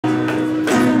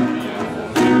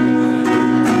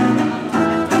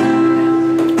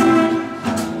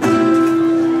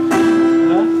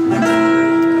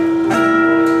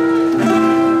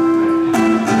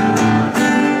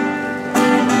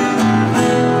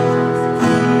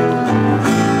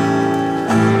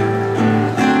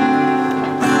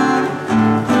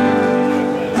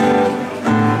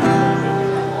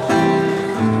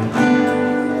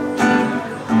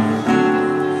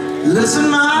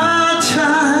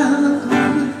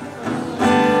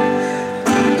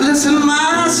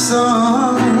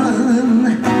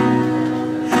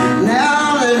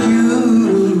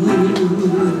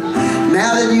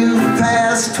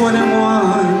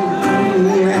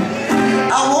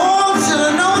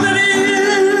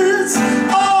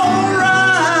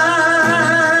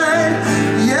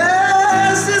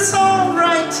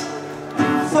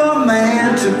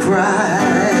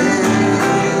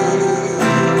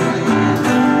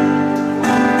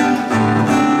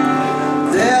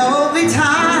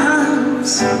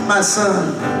my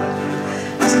son,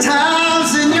 there's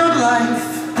times in your life,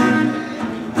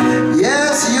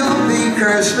 yes, you'll be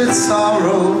cursed with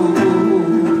sorrow.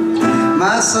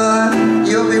 My son,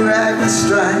 you'll be racked with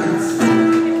strife.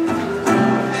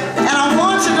 And I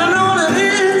want you to know that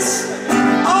it's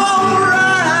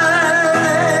alright.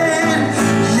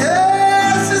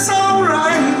 Yes, it's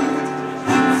alright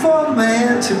for a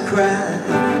man to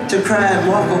cry and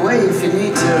walk away if you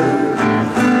need to.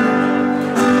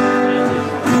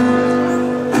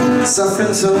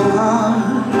 Suffering so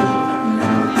hard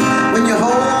when you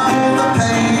hold the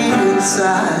pain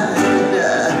inside.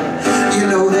 You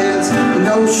know there's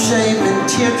no shame in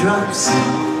teardrops.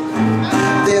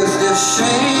 There's just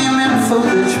shame and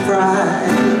foolish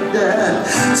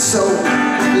pride. So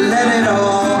let it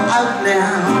all out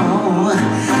now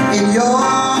in your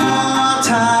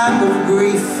time of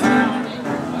grief.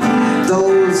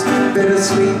 Those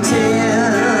bittersweet